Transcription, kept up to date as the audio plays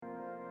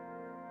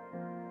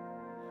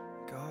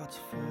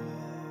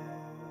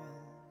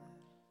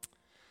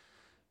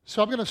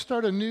So I'm going to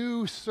start a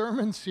new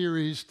sermon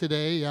series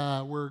today.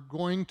 We're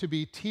going to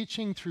be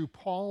teaching through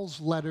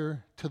Paul's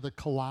letter to the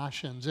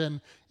Colossians.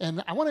 And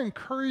I want to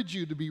encourage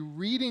you to be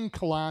reading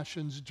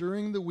Colossians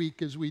during the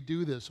week as we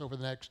do this over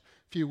the next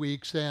few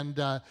weeks. And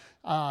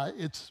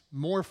it's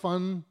more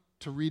fun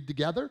to read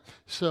together.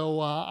 So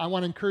I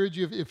want to encourage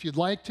you, if you'd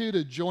like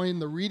to join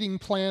the reading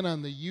plan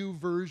on the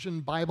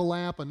YouVersion Bible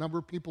app. A number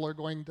of people are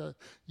going to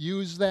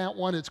use that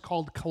one. It's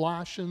called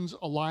Colossians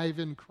Alive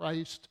in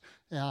Christ.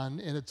 And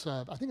it's,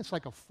 I think it's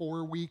like a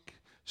 4-week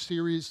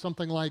series,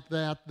 something like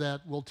that,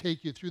 that will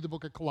take you through the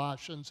book of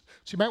Colossians.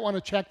 So you might want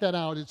to check that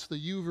out. It's the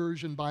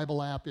YouVersion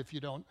Bible app if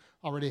you don't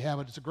already have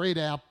it. It's a great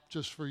app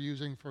just for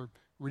using for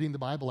reading the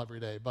Bible every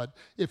day. But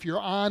if you're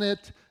on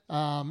it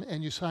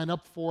and you sign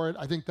up for it,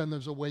 I think then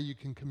there's a way you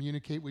can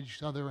communicate with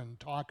each other and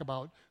talk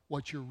about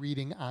what you're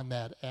reading on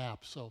that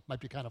app. So it might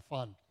be kind of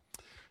fun.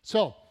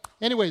 So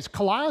anyways,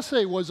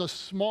 Colossae was a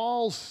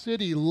small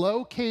city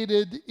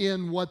located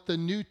in what the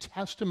New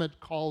Testament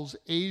calls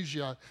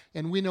Asia,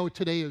 and we know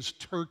today is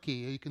Turkey.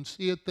 You can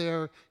see it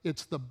there.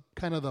 It's the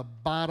kind of the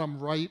bottom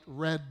right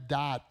red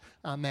dot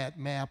on that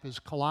map is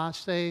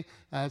Colossae.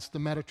 It's the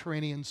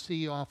Mediterranean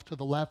Sea off to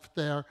the left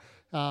there.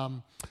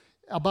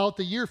 About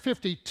the year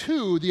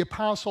 52, the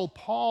Apostle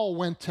Paul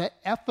went to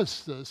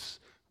Ephesus,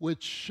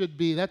 which should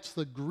be, that's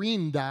the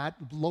green dot,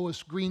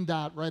 lowest green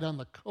dot right on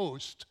the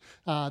coast.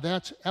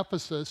 That's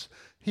Ephesus.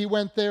 He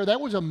went there. That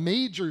was a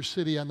major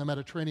city on the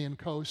Mediterranean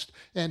coast,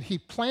 and he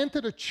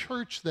planted a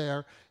church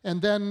there.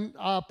 And then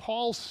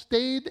Paul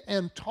stayed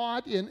and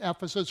taught in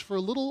Ephesus for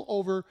a little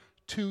over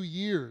 2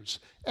 years.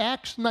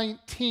 Acts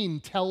 19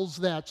 tells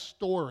that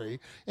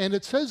story, and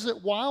it says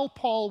that while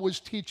Paul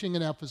was teaching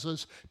in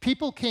Ephesus,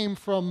 people came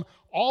from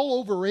all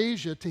over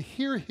Asia to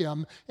hear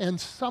him, and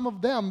some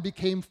of them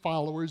became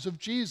followers of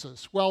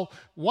Jesus. Well,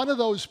 one of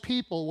those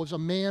people was a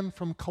man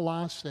from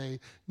Colossae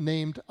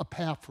named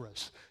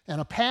Epaphras. And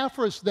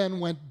Epaphras then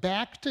went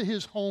back to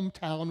his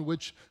hometown,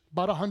 which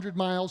about 100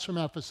 miles from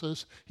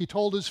Ephesus. He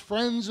told his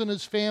friends and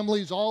his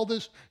families all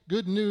this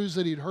good news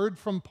that he'd heard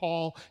from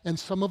Paul, and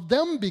some of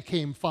them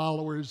became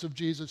followers of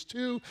Jesus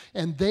too,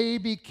 and they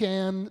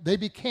became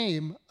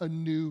a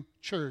new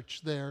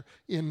church there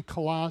in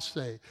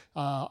Colossae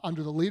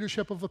under the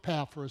leadership of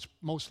Epaphras,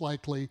 most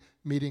likely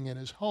meeting in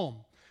his home.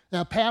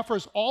 Now,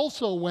 Epaphras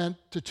also went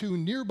to 2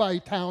 nearby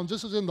towns.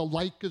 This is in the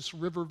Lycus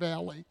River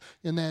Valley.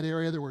 In that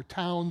area, there were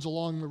towns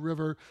along the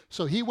river.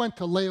 So he went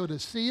to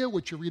Laodicea,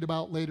 which you read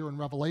about later in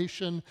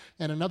Revelation,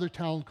 and another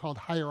town called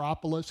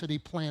Hierapolis, and he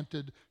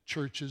planted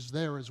churches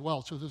there as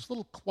well. So there's a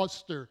little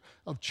cluster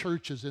of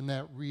churches in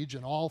that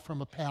region, all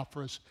from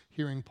Epaphras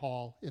hearing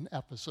Paul in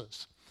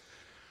Ephesus.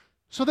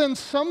 So then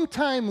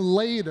sometime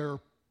later,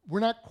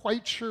 we're not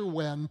quite sure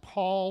when,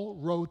 Paul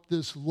wrote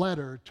this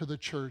letter to the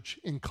church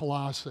in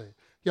Colossae.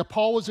 Yeah,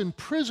 Paul was in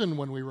prison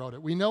when we wrote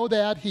it. We know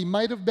that. He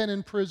might have been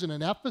in prison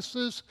in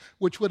Ephesus,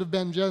 which would have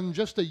been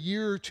just a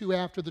year or two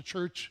after the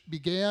church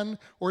began,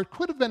 or it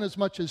could have been as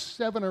much as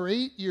 7 or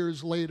 8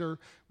 years later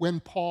when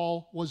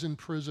Paul was in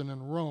prison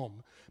in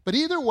Rome. But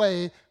either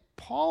way,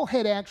 Paul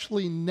had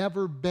actually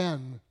never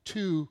been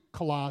to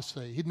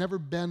Colossae. He'd never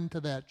been to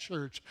that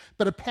church.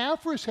 But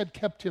Epaphras had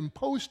kept him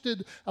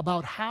posted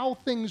about how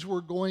things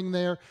were going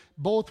there,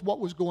 both what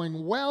was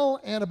going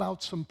well and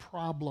about some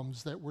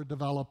problems that were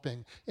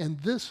developing. And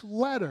this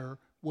letter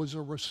was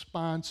a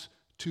response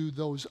to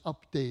those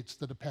updates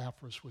that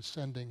Epaphras was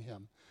sending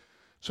him.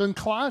 So in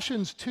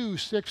Colossians 2,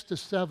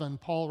 6-7,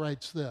 Paul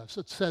writes this.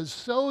 It says,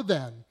 "So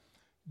then,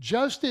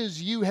 just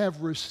as you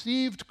have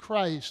received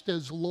Christ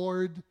as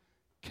Lord,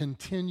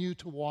 continue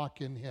to walk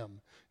in him,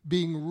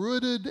 being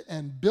rooted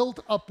and built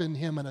up in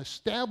him and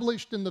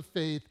established in the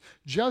faith,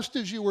 just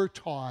as you were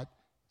taught,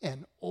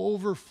 and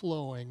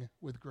overflowing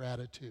with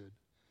gratitude."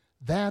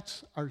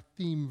 That's our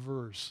theme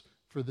verse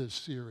for this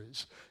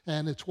series.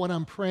 And it's what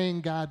I'm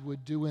praying God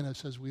would do in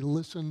us as we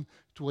listen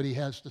to what he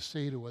has to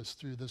say to us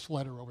through this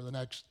letter over the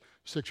next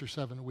 6 or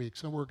 7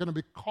 weeks. And we're going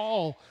to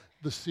call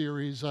the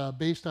series,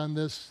 based on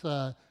this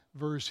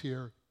verse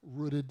here,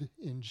 Rooted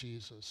in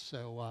Jesus.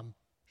 So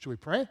should we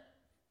pray?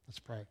 Let's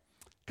pray.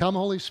 Come,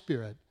 Holy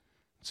Spirit,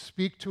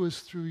 speak to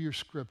us through your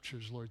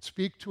scriptures, Lord.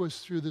 Speak to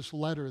us through this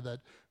letter that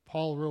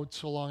Paul wrote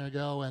so long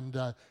ago,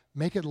 and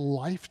make it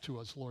life to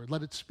us, Lord.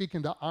 Let it speak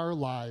into our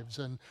lives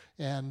and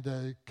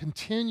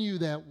continue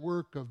that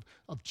work of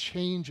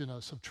change in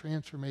us, of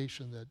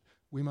transformation, that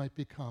we might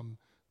become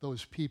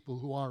those people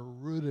who are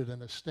rooted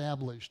and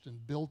established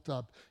and built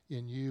up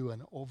in you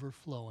and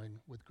overflowing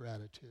with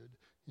gratitude.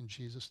 In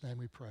Jesus' name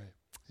we pray.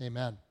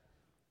 Amen.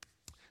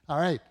 All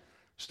right.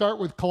 Start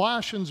with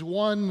Colossians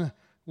 1,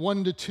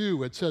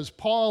 1-2. It says,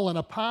 "Paul, an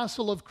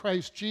apostle of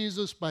Christ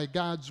Jesus by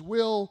God's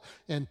will,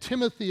 and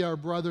Timothy, our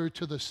brother,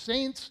 to the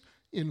saints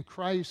in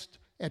Christ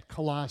at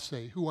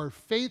Colossae, who are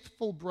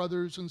faithful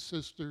brothers and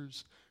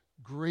sisters,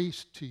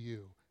 grace to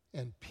you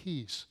and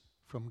peace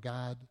from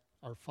God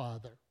our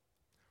Father."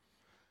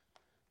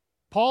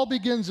 Paul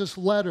begins this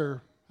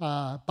letter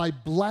by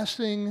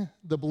blessing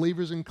the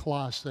believers in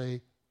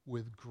Colossae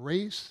with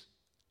grace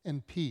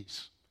and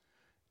peace.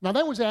 Now,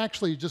 that was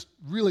actually just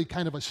really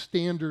kind of a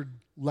standard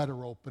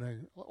letter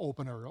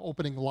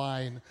opening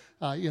line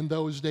in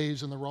those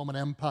days in the Roman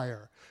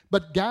Empire.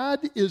 But God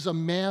is a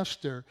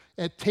master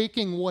at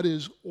taking what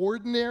is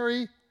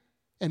ordinary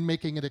and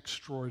making it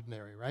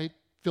extraordinary, right?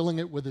 Filling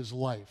it with his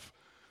life.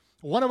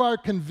 One of our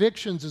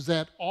convictions is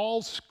that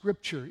all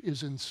Scripture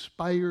is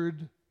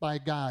inspired by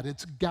God.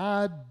 It's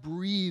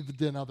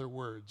God-breathed, in other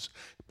words.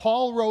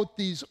 Paul wrote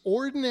these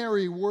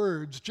ordinary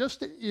words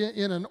just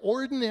in an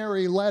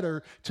ordinary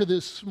letter to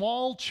this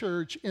small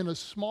church in a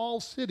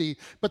small city,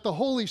 but the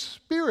Holy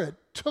Spirit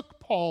took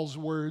Paul's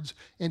words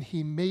and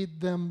he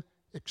made them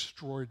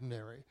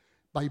extraordinary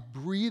by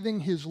breathing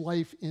his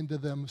life into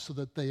them so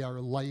that they are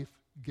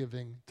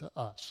life-giving to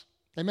us.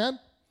 Amen?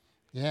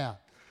 Yeah.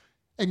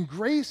 And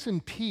grace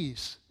and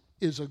peace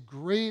is a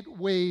great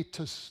way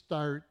to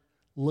start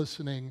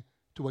listening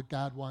to what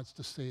God wants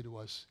to say to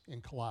us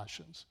in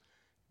Colossians.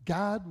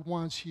 God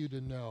wants you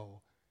to know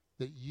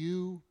that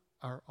you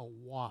are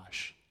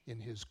awash in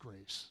his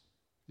grace.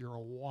 You're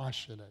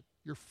awash in it.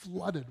 You're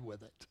flooded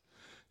with it.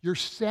 You're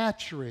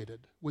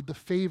saturated with the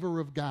favor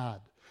of God.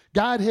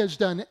 God has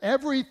done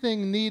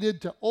everything needed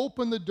to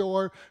open the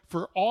door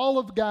for all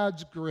of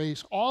God's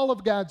grace, all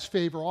of God's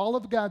favor, all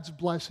of God's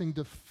blessing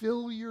to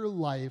fill your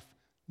life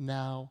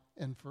now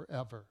and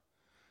forever.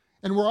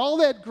 And where all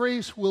that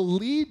grace will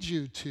lead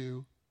you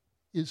to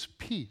is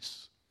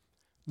peace.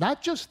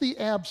 Not just the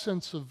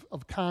absence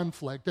of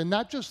conflict and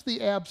not just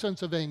the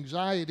absence of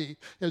anxiety,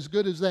 as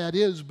good as that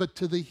is, but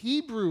to the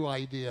Hebrew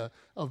idea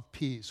of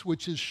peace,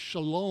 which is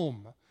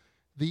shalom,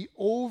 the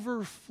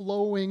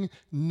overflowing,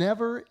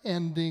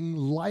 never-ending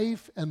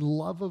life and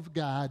love of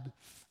God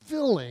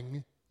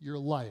filling your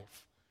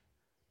life.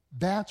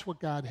 That's what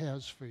God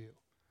has for you.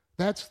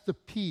 That's the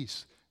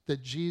peace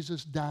that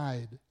Jesus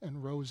died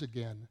and rose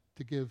again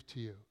to give to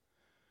you.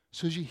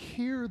 So as you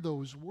hear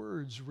those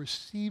words,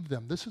 receive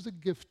them. This is a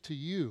gift to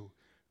you,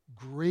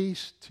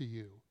 grace to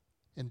you,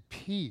 and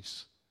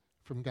peace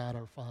from God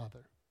our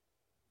Father.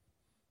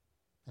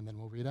 And then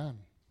we'll read on.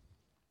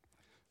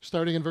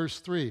 Starting in verse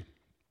 3.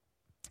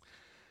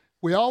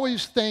 We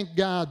always thank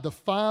God, the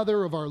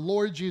Father of our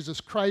Lord Jesus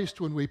Christ,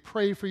 when we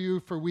pray for you,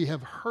 for we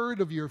have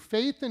heard of your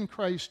faith in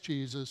Christ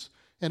Jesus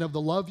and of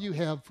the love you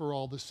have for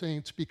all the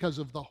saints because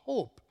of the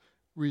hope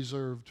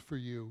reserved for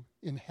you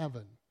in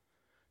heaven.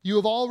 You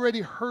have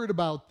already heard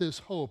about this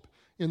hope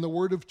in the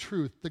word of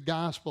truth, the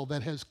gospel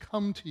that has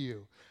come to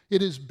you.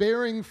 It is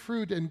bearing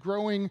fruit and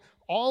growing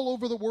all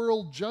over the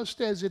world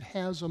just as it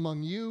has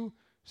among you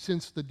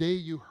since the day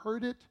you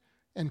heard it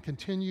and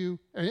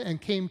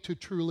came to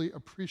truly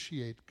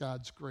appreciate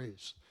God's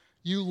grace.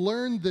 You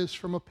learned this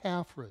from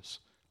Epaphras,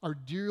 our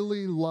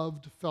dearly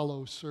loved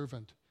fellow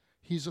servant.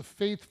 He's a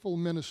faithful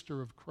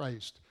minister of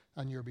Christ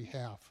on your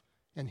behalf,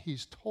 and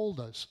he's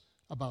told us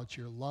about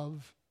your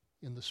love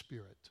in the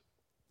Spirit.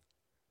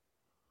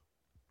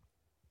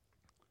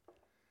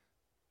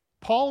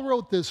 Paul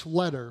wrote this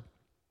letter,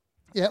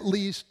 at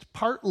least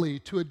partly,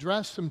 to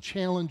address some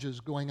challenges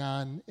going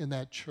on in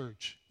that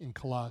church in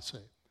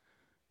Colossae.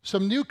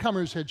 Some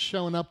newcomers had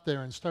shown up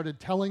there and started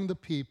telling the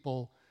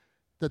people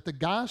that the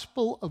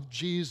gospel of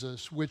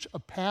Jesus, which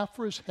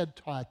Epaphras had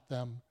taught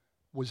them,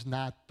 was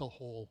not the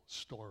whole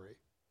story.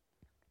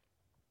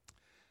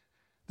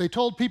 They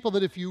told people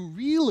that if you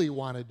really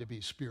wanted to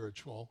be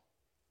spiritual,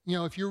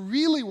 if you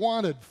really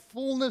wanted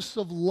fullness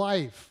of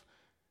life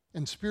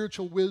and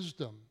spiritual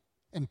wisdom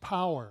and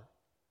power,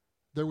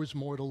 there was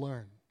more to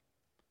learn.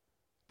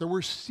 There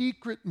were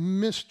secret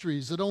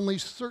mysteries that only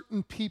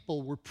certain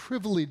people were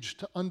privileged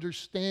to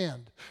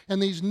understand.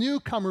 And these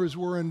newcomers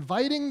were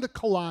inviting the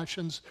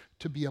Colossians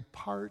to be a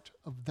part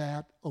of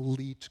that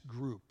elite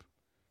group.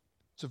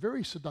 It's a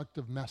very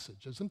seductive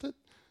message, isn't it?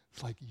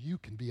 It's like you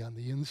can be on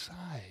the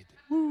inside.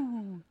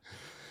 Woo.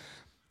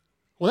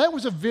 Well, that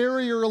was a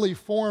very early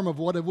form of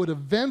what would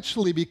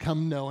eventually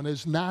become known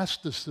as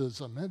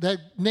Gnosticism.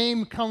 That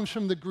name comes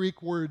from the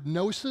Greek word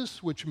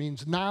gnosis, which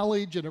means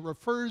knowledge, and it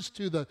refers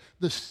to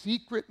the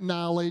secret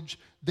knowledge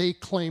they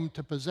claimed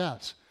to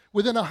possess.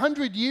 Within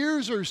 100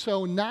 years or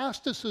so,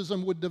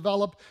 Gnosticism would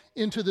develop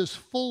into this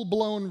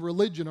full-blown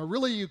religion, or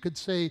really you could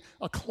say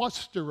a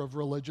cluster of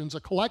religions, a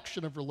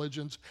collection of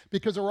religions,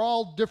 because they're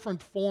all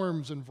different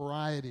forms and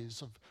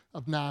varieties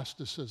of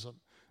Gnosticism.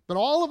 But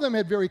all of them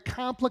had very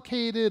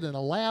complicated and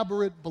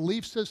elaborate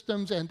belief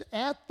systems, and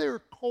at their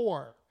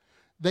core,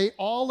 they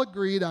all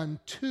agreed on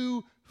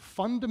two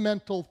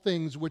fundamental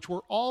things which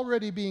were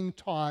already being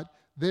taught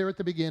there at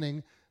the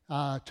beginning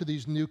to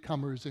these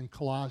newcomers in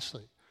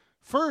Colossae.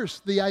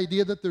 First, the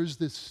idea that there's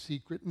this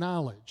secret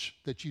knowledge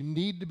that you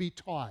need to be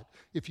taught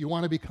if you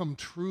want to become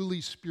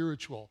truly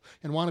spiritual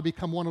and want to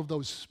become one of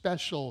those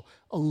special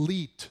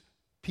elite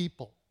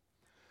people.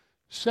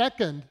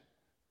 Second,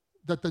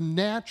 that the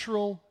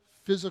natural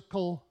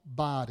physical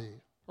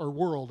body, or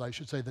world, I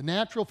should say, the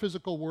natural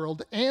physical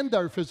world and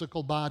our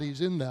physical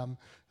bodies in them,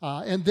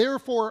 and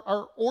therefore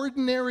our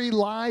ordinary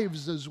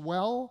lives as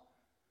well,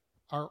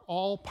 are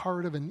all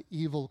part of an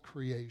evil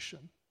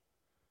creation.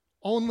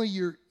 Only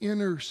your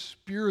inner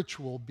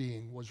spiritual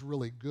being was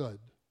really good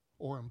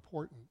or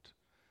important.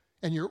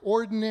 And your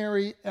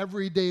ordinary,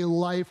 everyday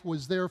life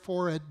was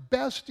therefore at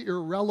best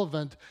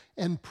irrelevant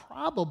and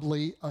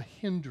probably a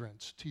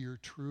hindrance to your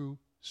true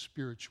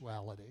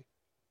spirituality.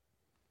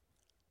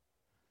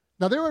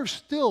 Now, there are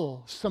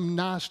still some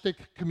Gnostic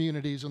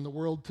communities in the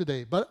world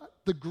today, but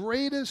the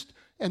greatest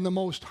and the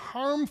most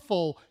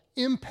harmful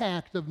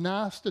impact of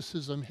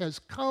Gnosticism has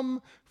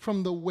come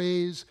from the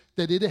ways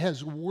that it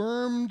has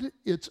wormed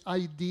its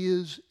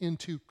ideas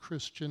into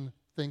Christian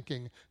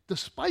thinking,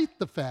 despite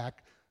the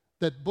fact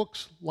that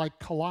books like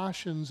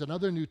Colossians and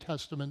other New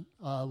Testament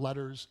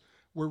letters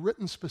were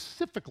written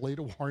specifically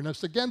to warn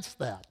us against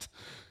that.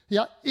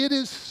 Yeah, it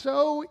is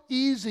so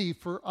easy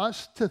for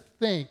us to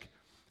think,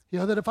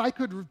 that if I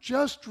could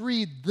just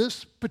read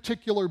this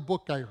particular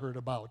book I heard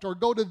about, or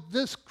go to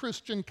this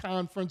Christian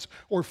conference,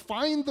 or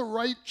find the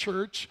right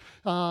church,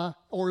 or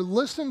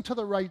listen to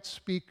the right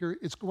speaker,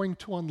 it's going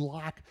to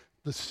unlock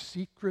the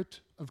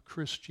secret of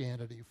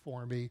Christianity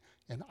for me,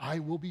 and I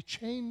will be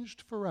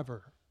changed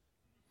forever.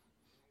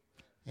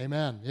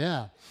 Amen.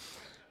 Yeah.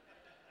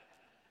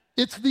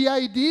 It's the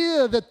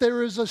idea that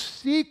there is a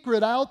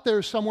secret out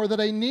there somewhere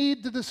that I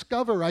need to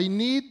discover, I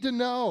need to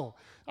know.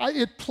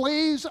 It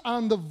plays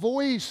on the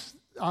voice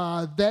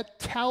that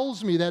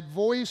tells me, that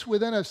voice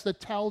within us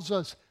that tells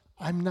us,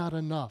 I'm not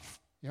enough.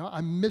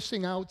 I'm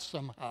missing out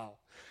somehow.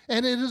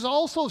 And it is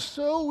also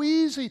so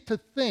easy to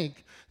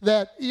think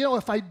that,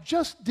 if I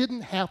just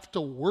didn't have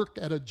to work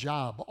at a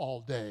job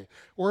all day,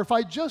 or if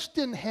I just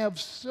didn't have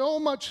so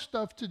much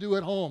stuff to do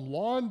at home,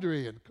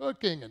 laundry and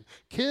cooking and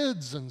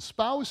kids and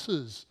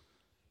spouses,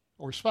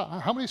 or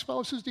how many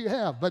spouses do you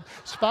have? But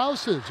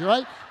spouses,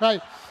 right?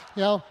 Right.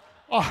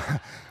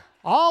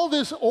 All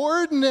this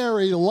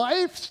ordinary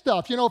life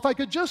stuff, if I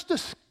could just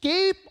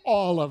escape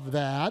all of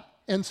that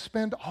and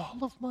spend all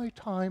of my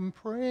time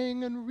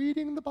praying and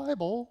reading the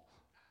Bible,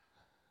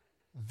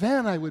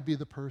 then I would be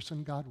the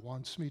person God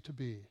wants me to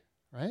be,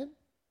 right?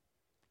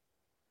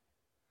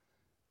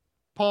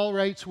 Paul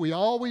writes, we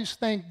always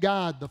thank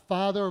God, the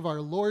Father of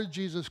our Lord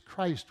Jesus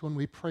Christ, when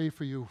we pray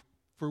for you,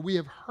 for we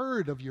have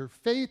heard of your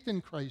faith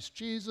in Christ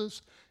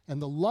Jesus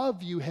and the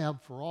love you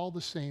have for all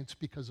the saints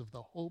because of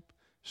the hope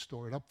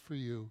stored up for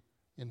you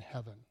in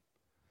heaven.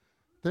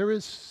 There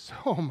is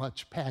so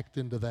much packed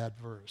into that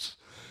verse.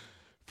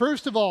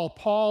 First of all,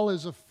 Paul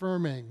is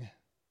affirming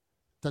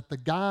that the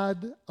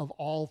God of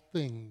all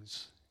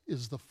things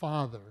is the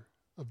Father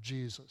of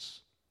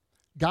Jesus.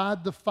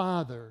 God the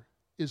Father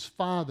is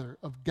Father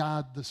of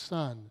God the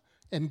Son.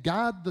 And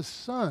God the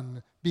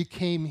Son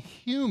became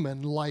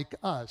human like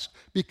us.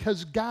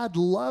 Because God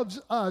loves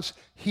us,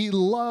 He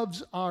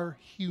loves our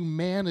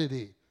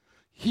humanity.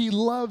 He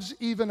loves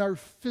even our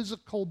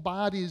physical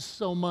bodies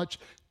so much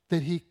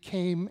that He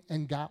came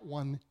and got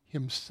one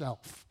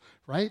Himself,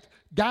 right?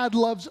 God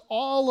loves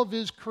all of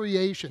His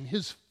creation,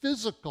 His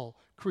physical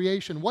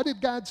creation. What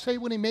did God say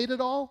when He made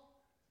it all?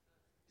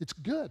 It's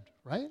good,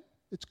 right?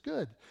 It's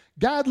good.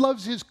 God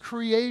loves His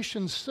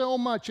creation so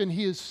much, and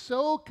He is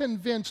so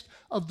convinced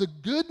of the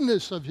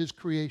goodness of His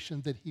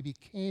creation that He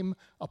became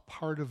a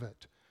part of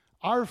it.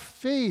 Our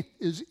faith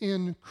is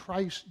in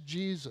Christ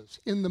Jesus,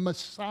 in the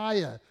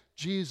Messiah.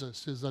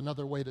 Jesus is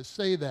another way to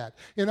say that.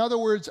 In other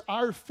words,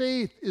 our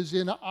faith is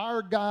in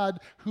our God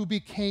who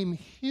became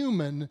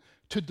human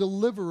to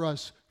deliver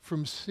us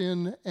from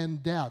sin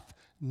and death,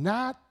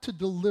 not to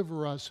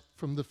deliver us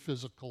from the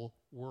physical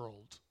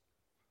world.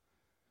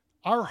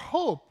 Our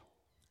hope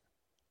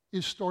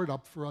is stored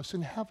up for us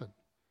in heaven.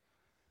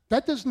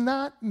 That does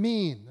not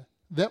mean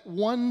that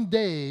one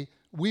day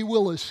we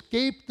will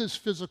escape this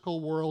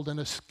physical world and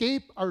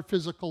escape our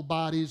physical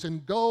bodies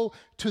and go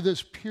to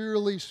this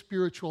purely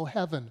spiritual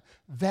heaven.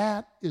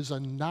 That is a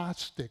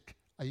Gnostic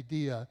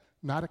idea,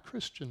 not a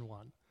Christian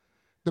one.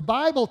 The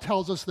Bible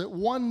tells us that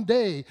one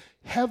day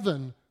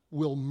heaven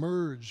will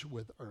merge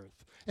with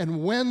earth.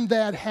 And when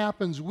that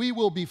happens, we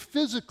will be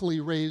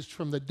physically raised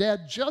from the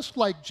dead, just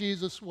like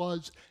Jesus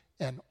was,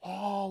 and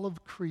all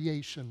of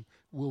creation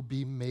will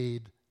be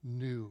made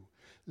new.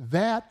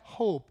 That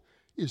hope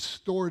is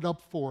stored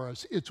up for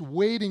us. It's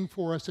waiting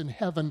for us in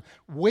heaven,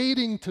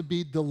 waiting to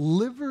be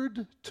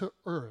delivered to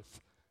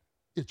earth.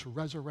 It's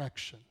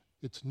resurrection.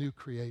 It's new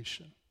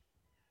creation.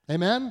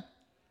 Amen?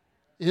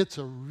 It's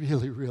a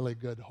really, really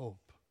good hope.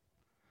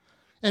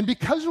 And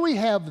because we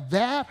have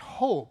that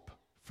hope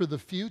for the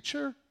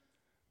future,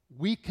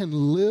 we can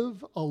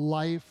live a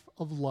life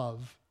of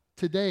love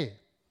today.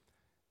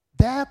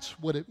 That's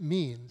what it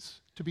means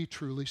to be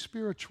truly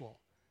spiritual.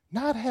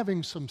 Not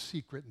having some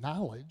secret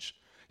knowledge,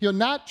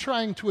 not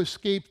trying to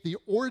escape the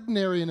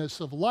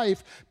ordinariness of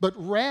life, but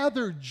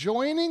rather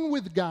joining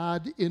with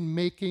God in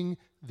making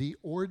the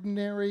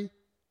ordinary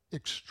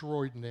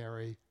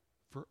extraordinary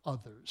for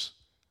others,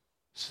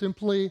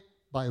 simply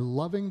by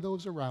loving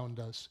those around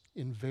us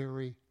in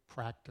very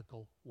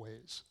practical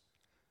ways.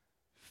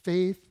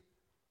 Faith,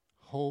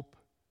 hope,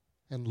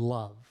 and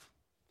love.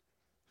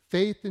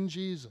 Faith in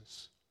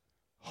Jesus,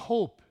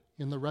 hope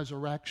in the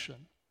resurrection,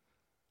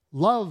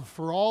 love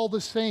for all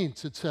the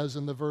saints, it says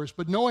in the verse,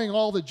 but knowing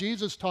all that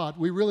Jesus taught,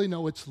 we really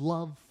know it's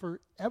love for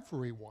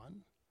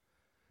everyone.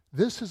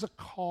 This is a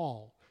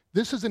call.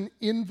 This is an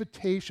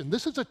invitation.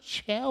 This is a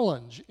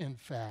challenge, in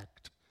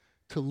fact,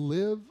 to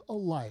live a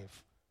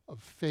life of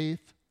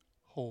faith,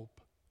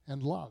 hope,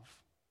 and love.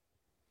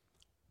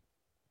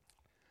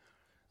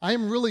 I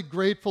am really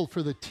grateful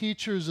for the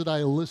teachers that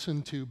I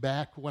listened to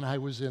back when I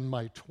was in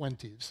my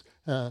 20s.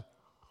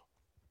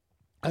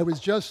 I was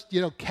just,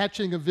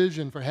 catching a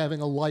vision for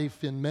having a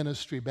life in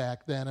ministry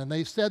back then, and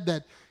they said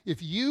that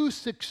if you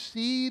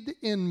succeed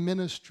in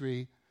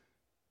ministry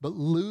but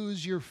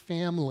lose your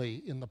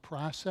family in the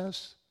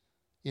process,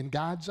 in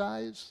God's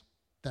eyes,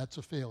 that's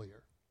a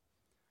failure.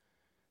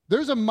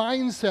 There's a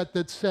mindset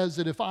that says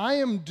that if I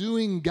am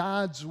doing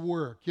God's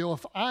work,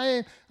 if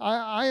I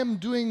am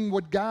doing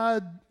what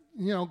God,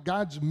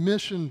 God's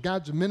mission,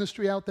 God's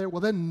ministry out there,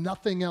 well, then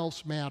nothing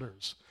else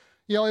matters.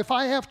 If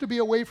I have to be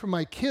away from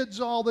my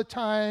kids all the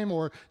time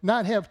or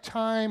not have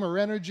time or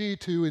energy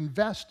to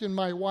invest in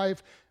my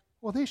wife,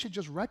 well, they should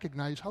just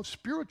recognize how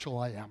spiritual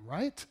I am,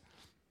 right?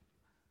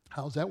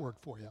 How's that work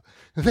for you?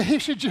 They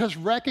should just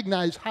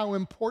recognize how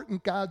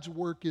important God's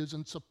work is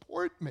and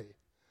support me.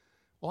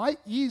 Well, I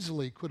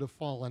easily could have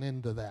fallen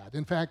into that.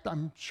 In fact,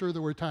 I'm sure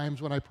there were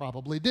times when I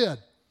probably did.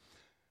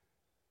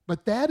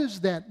 But that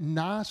is that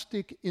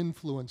Gnostic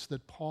influence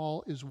that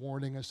Paul is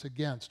warning us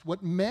against.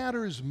 What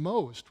matters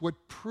most, what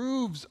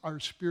proves our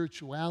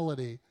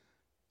spirituality,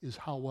 is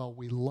how well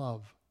we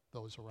love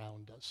those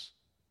around us.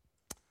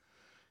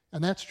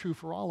 And that's true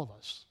for all of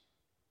us.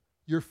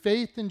 Your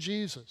faith in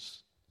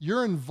Jesus,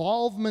 your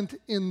involvement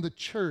in the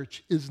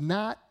church is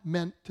not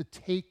meant to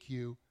take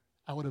you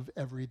out of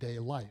everyday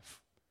life.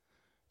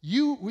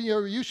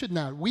 We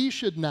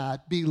should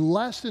not be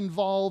less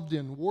involved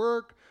in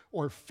work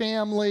or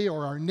family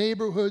or our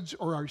neighborhoods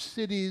or our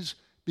cities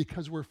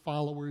because we're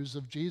followers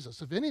of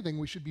Jesus. If anything,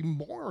 we should be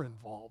more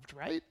involved,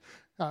 right?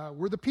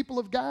 We're the people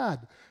of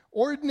God.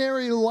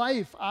 Ordinary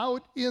life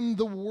out in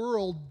the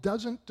world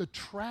doesn't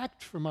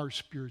detract from our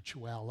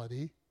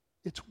spirituality.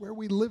 It's where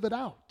we live it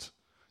out.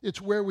 It's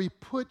where we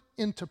put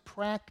into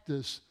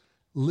practice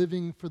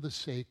living for the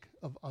sake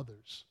of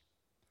others.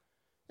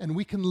 And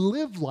we can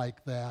live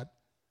like that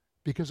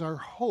because our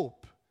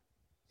hope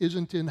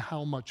isn't in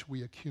how much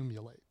we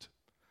accumulate.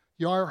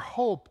 Our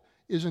hope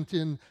isn't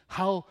in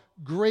how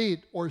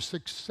great or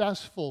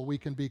successful we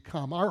can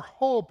become. Our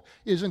hope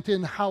isn't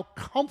in how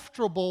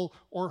comfortable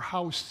or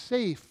how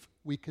safe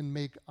we can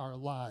make our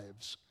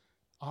lives.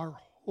 Our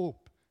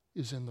hope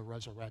is in the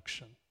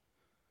resurrection.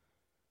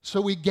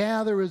 So we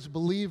gather as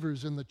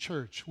believers in the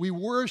church. We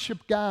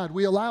worship God.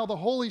 We allow the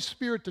Holy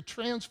Spirit to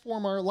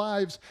transform our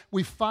lives.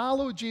 We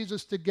follow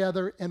Jesus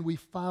together, and we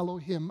follow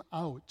him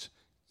out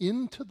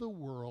into the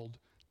world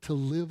to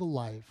live a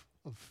life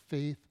of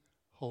faith,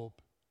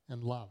 hope,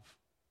 and love.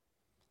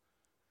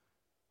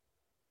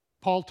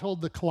 Paul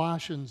told the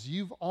Colossians,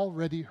 you've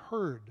already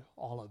heard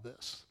all of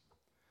this.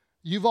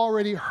 You've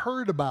already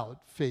heard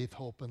about faith,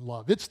 hope, and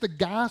love. It's the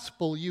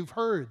gospel you've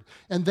heard.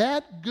 And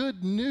that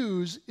good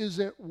news is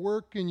at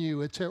work in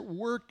you. It's at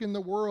work in the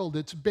world.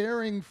 It's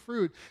bearing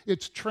fruit.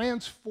 It's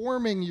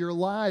transforming your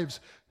lives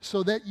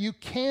so that you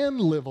can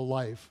live a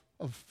life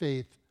of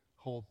faith,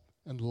 hope,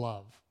 and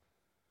love.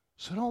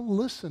 So don't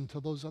listen to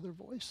those other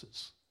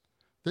voices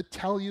that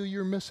tell you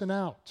you're missing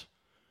out,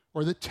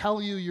 or that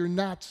tell you you're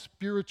not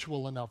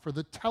spiritual enough, or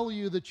that tell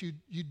you that you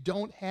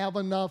don't have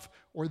enough,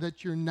 or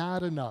that you're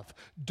not enough.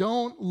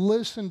 Don't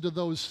listen to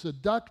those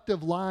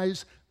seductive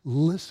lies.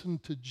 Listen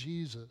to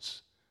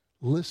Jesus.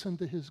 Listen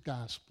to his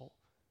gospel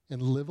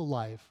and live a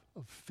life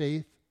of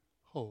faith,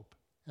 hope,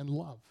 and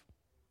love.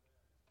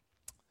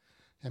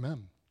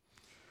 Amen.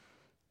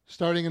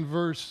 Starting in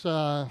verse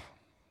 9,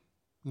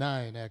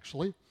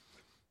 actually.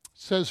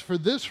 Says, for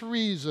this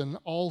reason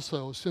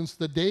also, since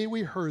the day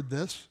we heard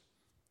this,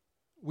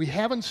 we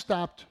haven't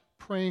stopped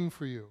praying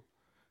for you.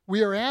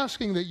 We are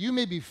asking that you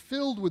may be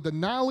filled with the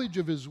knowledge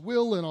of his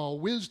will in all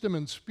wisdom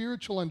and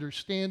spiritual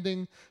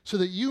understanding, so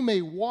that you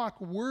may walk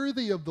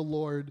worthy of the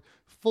Lord,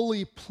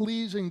 fully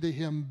pleasing to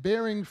him,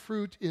 bearing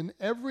fruit in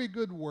every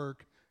good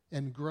work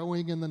and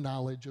growing in the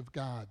knowledge of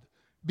God,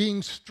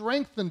 being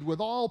strengthened with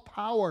all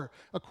power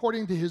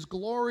according to his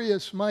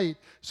glorious might,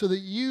 so that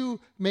you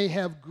may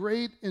have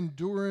great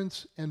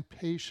endurance and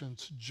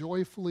patience,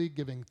 joyfully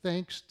giving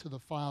thanks to the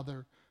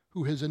Father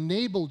who has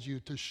enabled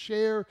you to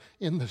share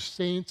in the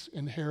saints'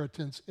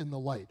 inheritance in the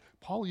light.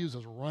 Paul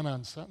uses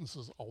run-on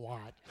sentences a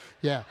lot.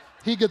 Yeah,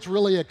 he gets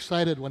really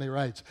excited when he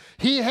writes.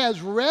 He has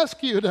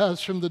rescued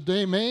us from the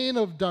domain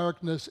of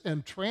darkness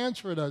and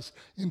transferred us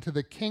into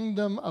the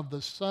kingdom of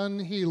the Son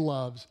he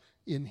loves.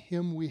 In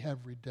him we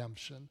have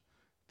redemption,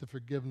 the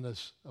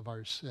forgiveness of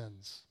our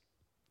sins.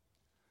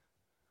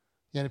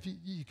 And if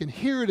you can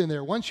hear it in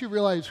there, once you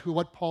realize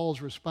what Paul's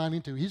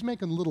responding to, he's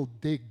making little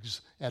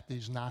digs at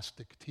these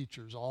Gnostic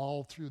teachers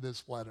all through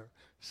this letter,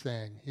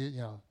 saying,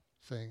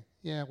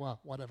 yeah, well,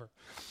 whatever.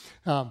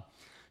 A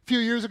few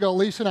years ago,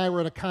 Lisa and I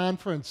were at a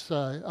conference,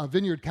 a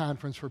Vineyard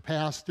conference for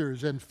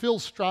pastors, and Phil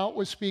Strout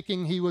was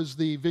speaking. He was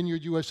the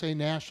Vineyard USA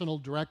National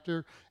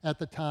Director at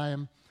the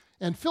time.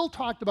 And Phil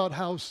talked about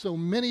how so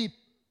many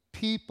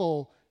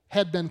people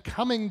had been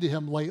coming to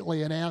him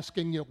lately and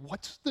asking,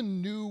 what's the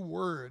new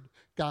word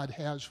God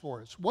has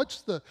for us?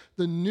 What's the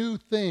new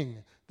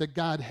thing that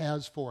God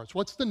has for us?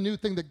 What's the new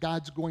thing that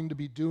God's going to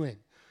be doing?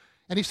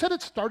 And he said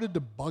it started to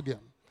bug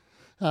him.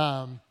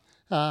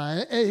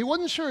 He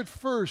wasn't sure at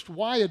first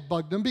why it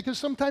bugged him, because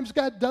sometimes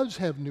God does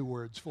have new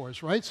words for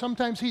us, right?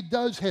 Sometimes he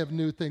does have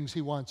new things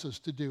he wants us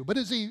to do. But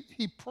as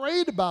he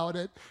prayed about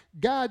it,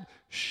 God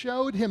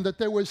showed him that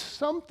there was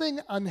something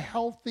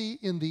unhealthy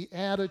in the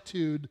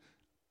attitude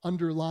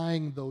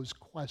underlying those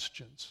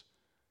questions.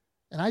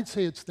 And I'd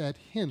say it's that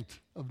hint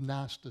of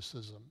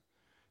Gnosticism.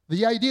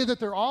 The idea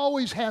that there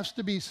always has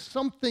to be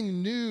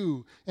something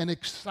new and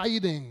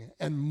exciting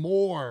and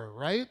more,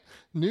 right?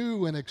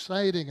 New and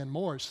exciting and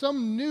more.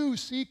 Some new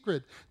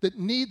secret that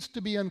needs to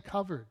be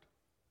uncovered.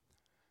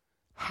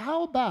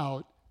 How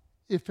about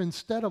if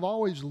instead of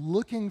always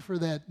looking for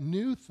that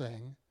new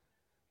thing,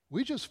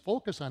 we just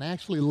focus on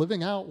actually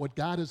living out what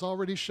God has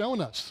already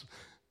shown us?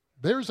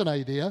 There's an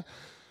idea.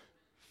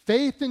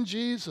 Faith in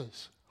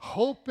Jesus,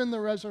 hope in the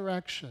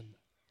resurrection,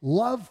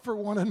 love for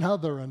one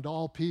another and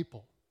all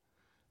people.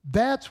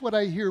 That's what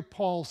I hear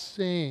Paul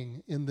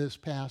saying in this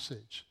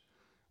passage.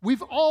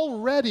 We've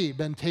already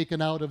been taken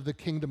out of the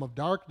kingdom of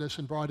darkness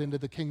and brought into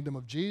the kingdom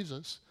of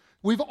Jesus.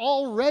 We've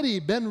already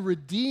been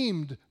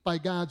redeemed by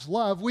God's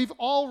love. We've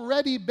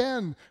already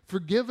been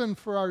forgiven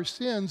for our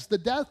sins. The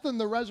death and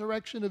the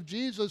resurrection of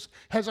Jesus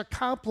has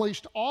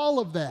accomplished all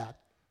of that.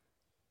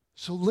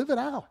 So live it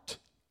out.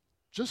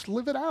 Just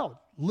live it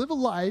out. Live a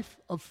life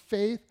of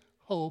faith,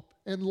 hope,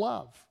 and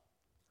love.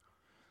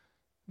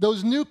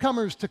 Those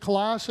newcomers to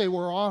Colossae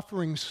were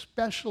offering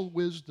special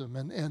wisdom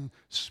and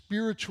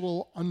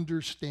spiritual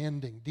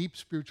understanding, deep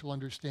spiritual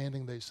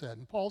understanding, they said.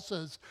 And Paul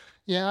says,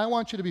 I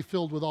want you to be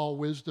filled with all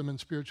wisdom and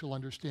spiritual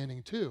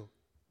understanding too.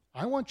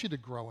 I want you to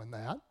grow in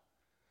that.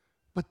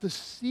 But the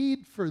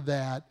seed for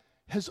that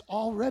has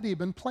already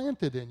been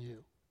planted in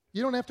you.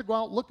 You don't have to go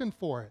out looking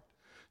for it.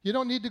 You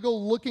don't need to go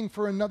looking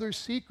for another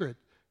secret.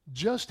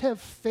 Just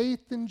have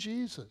faith in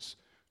Jesus.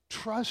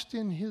 Trust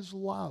in his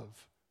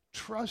love.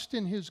 Trust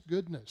in his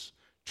goodness.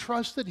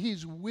 Trust that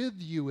he's with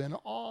you in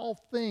all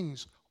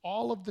things,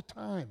 all of the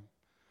time.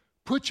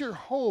 Put your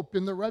hope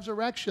in the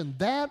resurrection.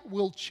 That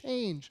will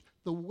change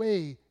the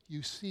way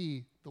you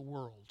see the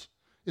world.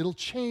 It'll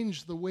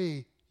change the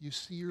way you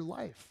see your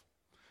life.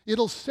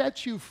 It'll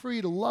set you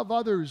free to love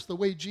others the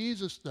way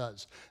Jesus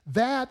does.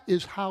 That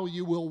is how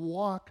you will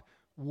walk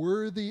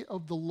worthy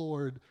of the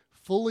Lord,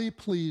 fully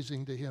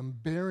pleasing to him,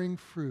 bearing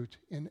fruit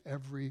in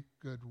every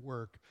good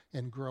work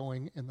and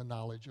growing in the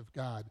knowledge of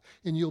God.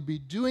 And you'll be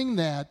doing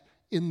that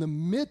in the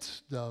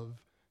midst of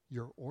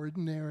your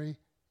ordinary,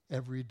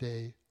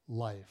 everyday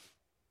life.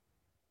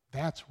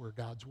 That's where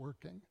God's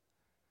working.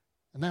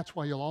 And that's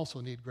why you'll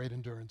also need great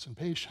endurance and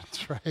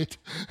patience, right?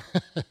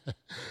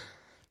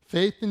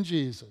 Faith in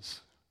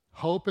Jesus,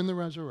 hope in the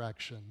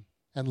resurrection,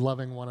 and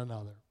loving one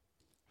another.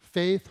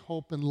 Faith,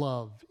 hope, and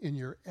love in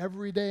your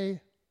everyday,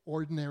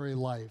 ordinary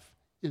life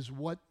is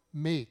what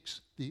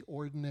makes the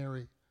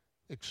ordinary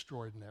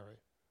extraordinary.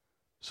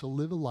 So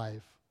live a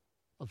life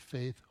of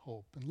faith,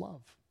 hope, and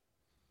love.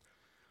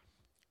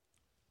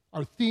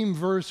 Our theme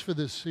verse for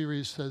this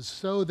series says,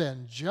 so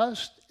then,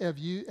 just as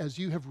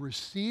you have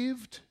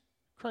received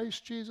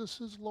Christ Jesus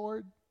as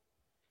Lord,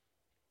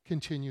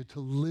 continue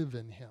to live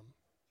in him.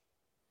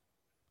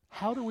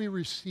 How do we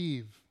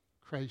receive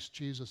Christ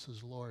Jesus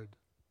as Lord?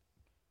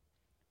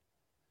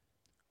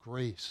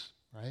 Grace,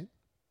 right?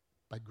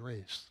 By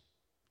grace.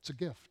 It's a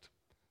gift.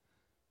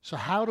 So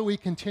how do we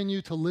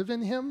continue to live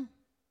in him?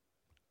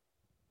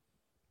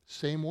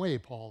 Same way,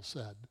 Paul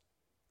said.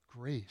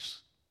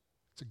 Grace.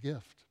 It's a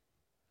gift.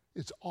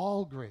 It's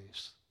all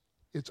grace.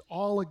 It's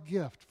all a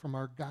gift from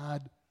our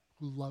God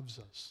who loves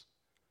us.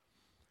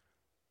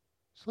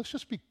 So let's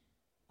just be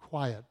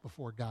quiet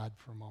before God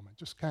for a moment.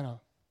 Just kind of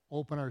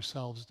open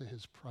ourselves to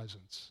his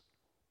presence.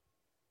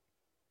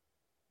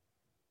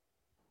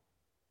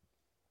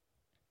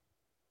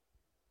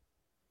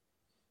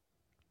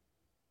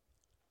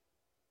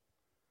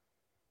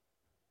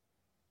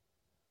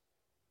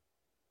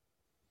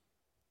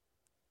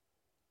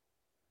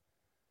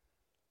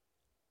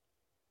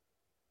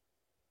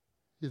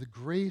 The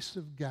grace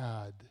of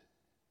God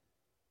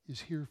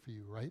is here for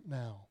you right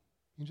now.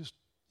 You just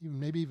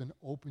maybe even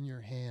open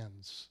your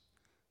hands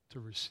to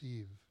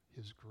receive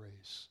his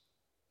grace.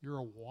 You're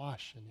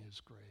awash in his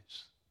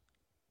grace.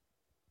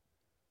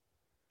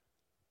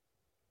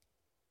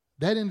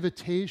 That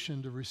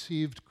invitation to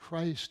receive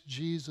Christ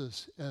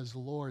Jesus as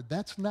Lord,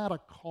 that's not a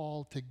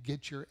call to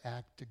get your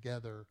act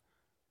together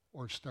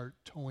or start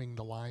towing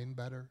the line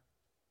better.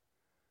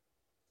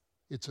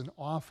 It's an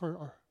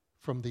offer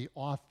from the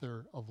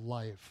author of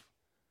life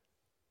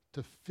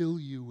to fill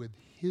you with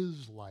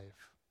his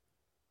life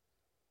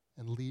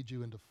and lead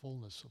you into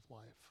fullness of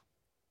life,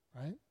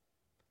 right?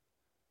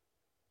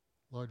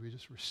 Lord, we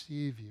just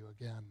receive you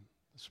again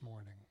this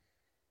morning.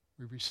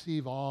 We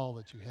receive all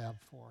that you have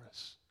for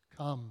us.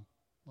 Come,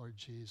 Lord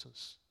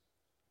Jesus.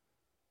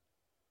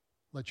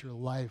 Let your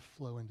life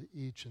flow into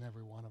each and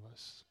every one of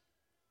us.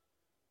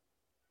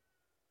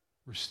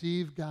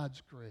 received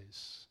God's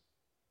grace,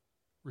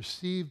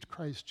 received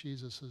Christ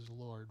Jesus as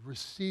Lord,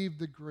 received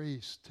the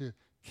grace to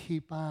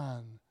keep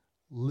on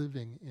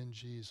living in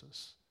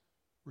Jesus,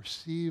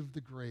 received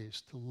the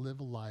grace to live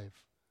a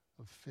life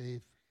of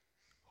faith,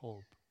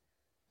 hope,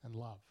 and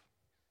love.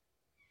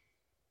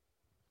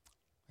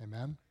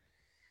 Amen?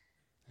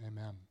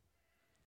 Amen.